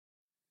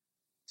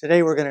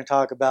Today we're going to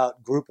talk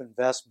about group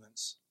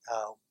investments.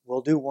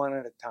 We'll do one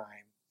at a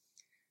time.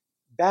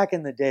 Back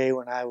in the day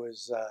when I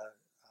was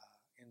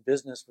in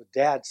business with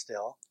Dad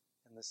still,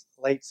 in the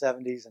late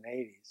 70s and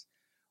 80s,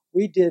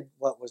 we did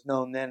what was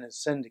known then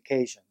as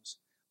syndications,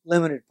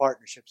 limited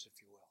partnerships, if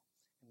you will.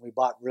 And we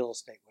bought real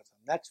estate with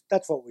them.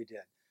 That's what we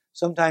did.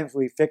 Sometimes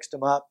we fixed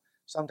them up.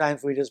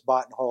 Sometimes we just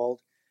bought and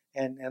hold,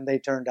 and they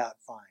turned out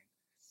fine.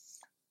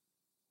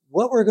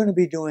 What we're going to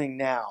be doing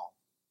now,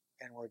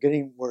 and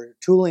we're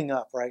tooling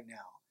up right now.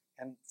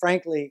 And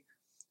frankly,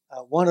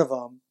 one of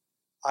them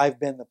I've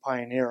been the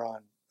pioneer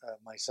on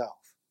myself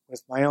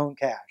with my own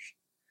cash.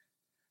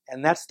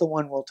 And that's the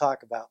one we'll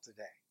talk about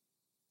today.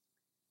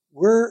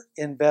 We're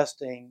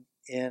investing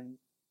in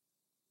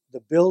the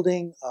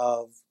building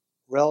of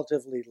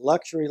relatively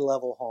luxury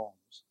level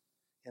homes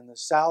in the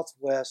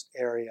southwest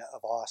area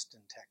of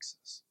Austin,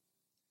 Texas.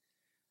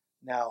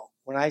 Now,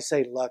 when I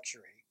say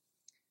luxury,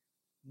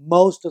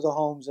 most of the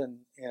homes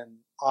in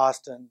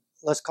Austin,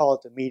 let's call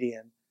it the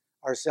median,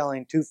 are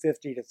selling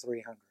 $250,000 to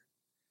 $300,000.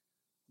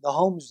 The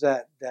homes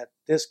that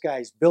this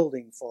guy's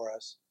building for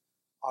us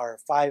are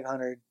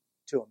 $500,000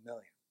 to $1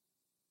 million.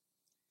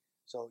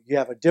 So you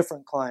have a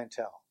different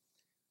clientele.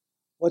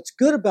 What's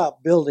good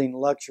about building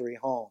luxury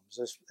homes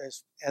is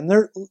and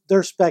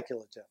they're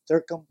speculative. They're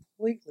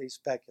completely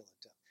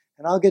speculative.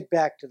 And I'll get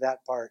back to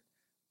that part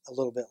a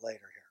little bit later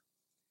here.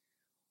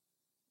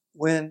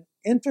 When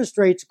interest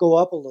rates go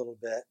up a little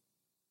bit,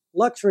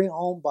 luxury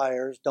home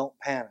buyers don't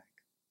panic.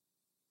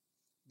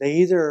 They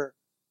either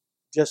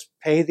just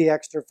pay the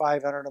extra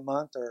 $500 a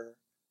month or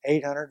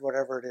 $800,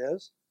 whatever it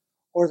is,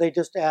 or they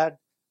just add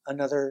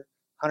another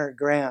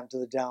 $100,000 to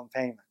the down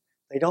payment.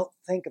 They don't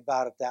think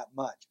about it that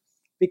much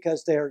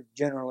because they're,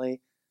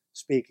 generally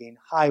speaking,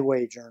 high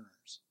wage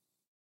earners.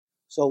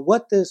 So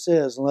what this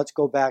is, and let's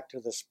go back to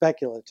the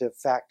speculative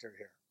factor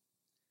here.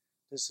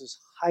 This is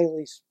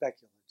highly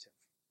speculative.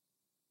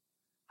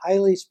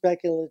 Highly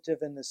speculative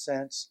in the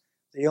sense,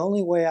 the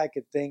only way I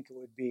could think it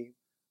would be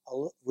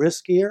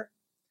riskier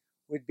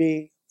would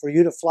be for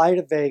you to fly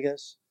to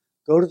Vegas,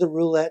 go to the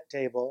roulette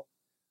table,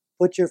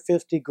 put your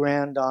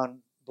 $50,000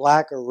 on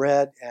black or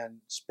red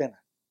and spin it.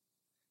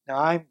 Now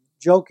I'm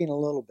joking a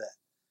little bit,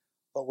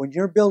 but when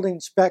you're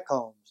building spec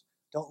homes,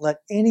 don't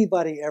let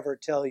anybody ever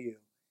tell you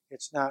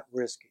it's not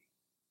risky.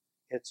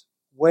 It's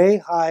way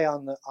high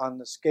on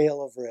the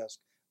scale of risk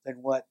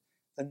than what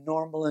the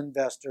normal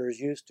investor is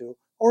used to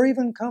or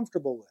even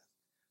comfortable with.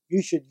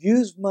 You should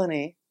use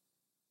money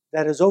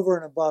that is over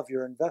and above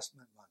your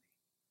investment money.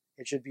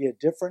 It should be a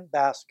different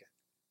basket.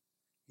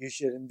 You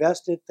should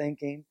invest it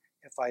thinking,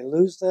 if I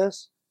lose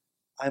this,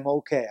 I'm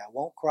okay. I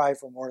won't cry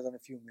for more than a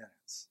few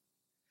minutes.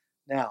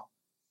 Now,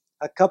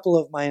 a couple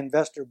of my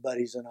investor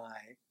buddies and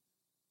I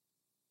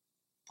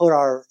put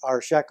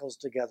our shekels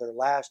together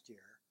last year,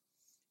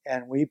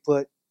 and we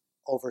put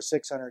over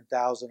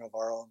 $600,000 of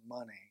our own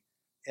money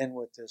in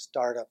with this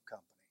startup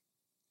company.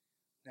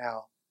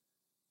 Now,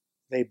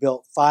 they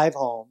built 5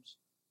 homes.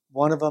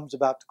 One of them's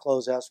about to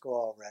close escrow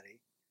already.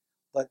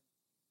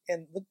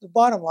 And the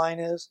bottom line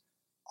is,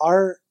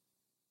 our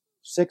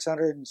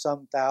 600 and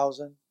some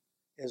thousand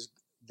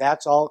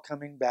that's all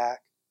coming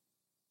back,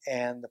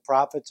 and the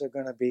profits are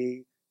going to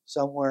be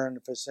somewhere in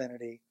the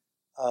vicinity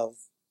of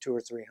 $200,000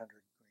 or $300,000.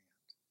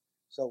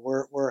 So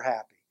we're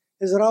happy.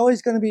 Is it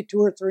always going to be $200,000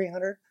 or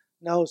 $300,000?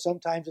 No,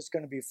 sometimes it's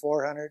going to be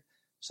 $400,000.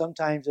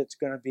 Sometimes it's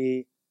going to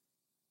be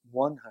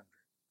 $100,000.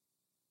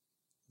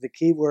 The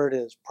key word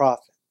is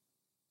profit.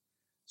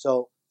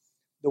 So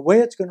the way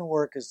it's going to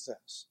work is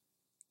this.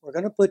 We're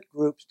going to put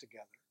groups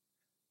together,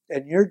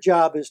 and your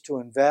job is to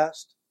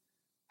invest,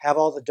 have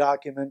all the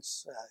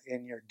documents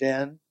in your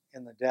den,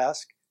 in the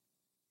desk,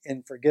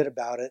 and forget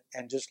about it,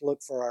 and just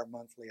look for our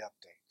monthly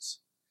updates.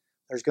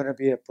 There's going to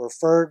be a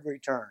preferred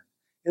return.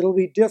 It'll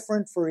be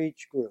different for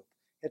each group.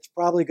 It's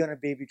probably going to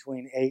be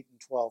between 8 and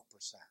 12%.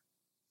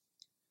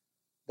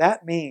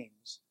 That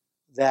means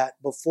that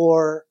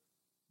before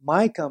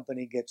my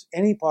company gets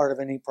any part of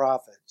any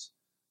profits,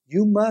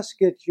 you must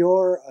get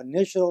your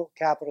initial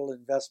capital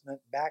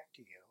investment back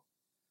to you,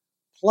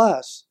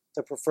 plus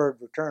the preferred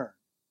return.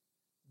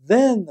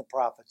 Then the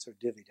profits are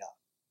divvied up.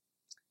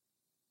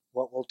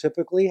 What will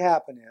typically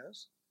happen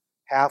is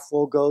half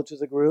will go to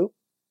the group,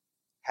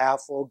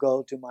 half will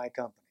go to my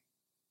company.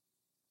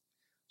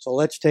 So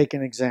let's take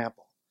an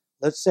example.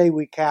 Let's say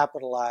we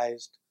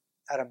capitalized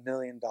at $1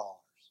 million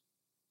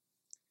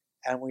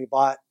and we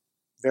bought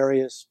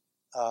various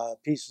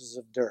pieces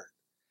of dirt.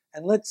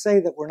 And let's say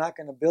that we're not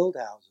going to build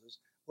houses.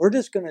 We're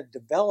just going to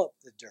develop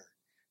the dirt.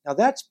 Now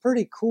that's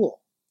pretty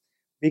cool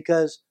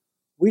because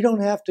we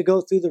don't have to go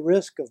through the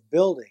risk of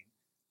building.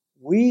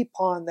 We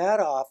pawn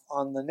that off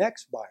on the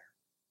next buyer.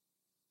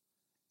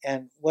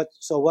 And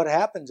what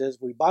happens is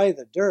we buy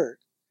the dirt,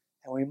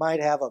 and we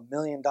might have $1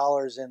 million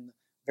in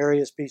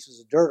various pieces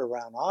of dirt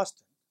around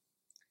Austin.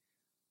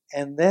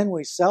 And then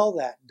we sell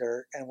that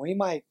dirt, and we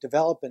might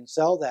develop and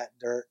sell that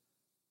dirt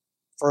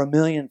for $1.4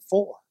 million.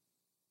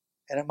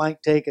 And it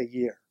might take a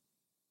year.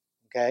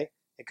 Okay?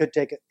 It could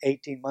take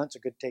 18 months,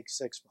 it could take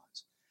 6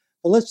 months.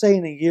 But let's say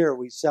in a year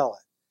we sell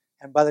it.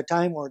 And by the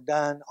time we're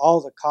done,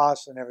 all the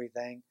costs and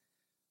everything,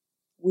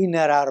 we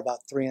net out about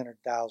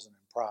 $300,000 in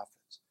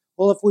profits.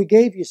 Well, if we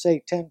gave you,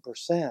 say,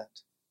 10%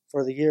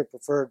 for the year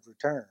preferred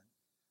return,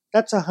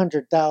 that's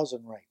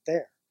 $100,000 right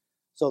there.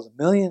 So the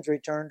millions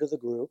returned to the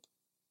group.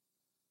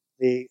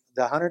 The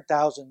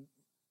 $100,000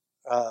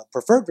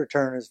 preferred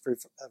return is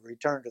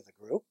returned to the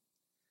group,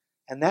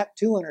 and that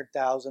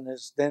 $200,000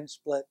 is then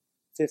split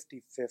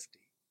 50-50.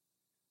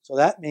 So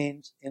that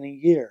means in a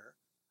year,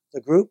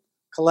 the group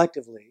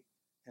collectively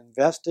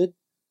invested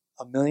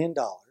 $1 million,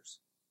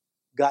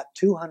 got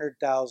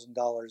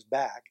 $200,000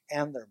 back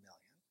and their million.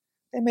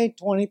 They made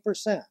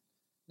 20%.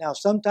 Now,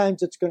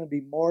 sometimes it's going to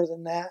be more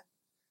than that.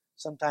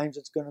 Sometimes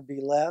it's going to be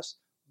less.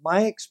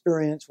 My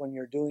experience when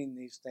you're doing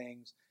these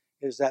things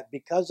is that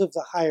because of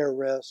the higher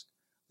risk,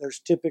 there's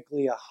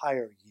typically a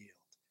higher yield.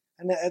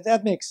 And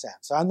that makes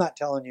sense. I'm not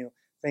telling you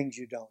things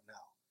you don't know.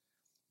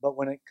 But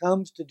when it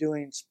comes to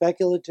doing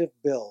speculative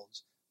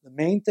builds, the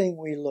main thing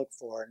we look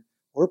for, and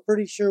we're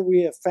pretty sure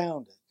we have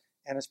found it,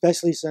 and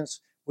especially since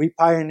we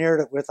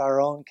pioneered it with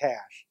our own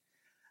cash,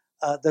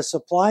 the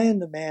supply and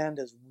demand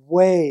is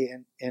way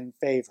in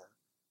favor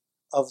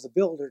of the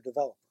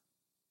builder-developer.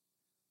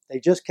 They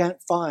just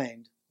can't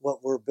find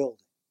what we're building.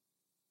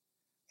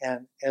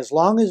 And as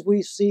long as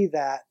we see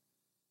that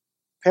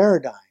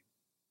paradigm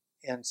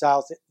in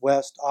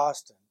Southwest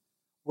Austin,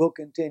 we'll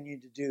continue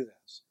to do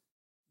this.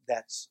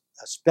 That's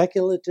a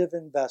speculative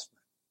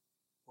investment.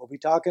 We'll be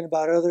talking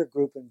about other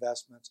group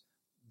investments.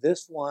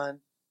 This one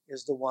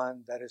is the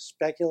one that is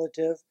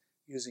speculative,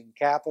 using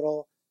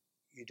capital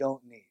you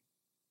don't need.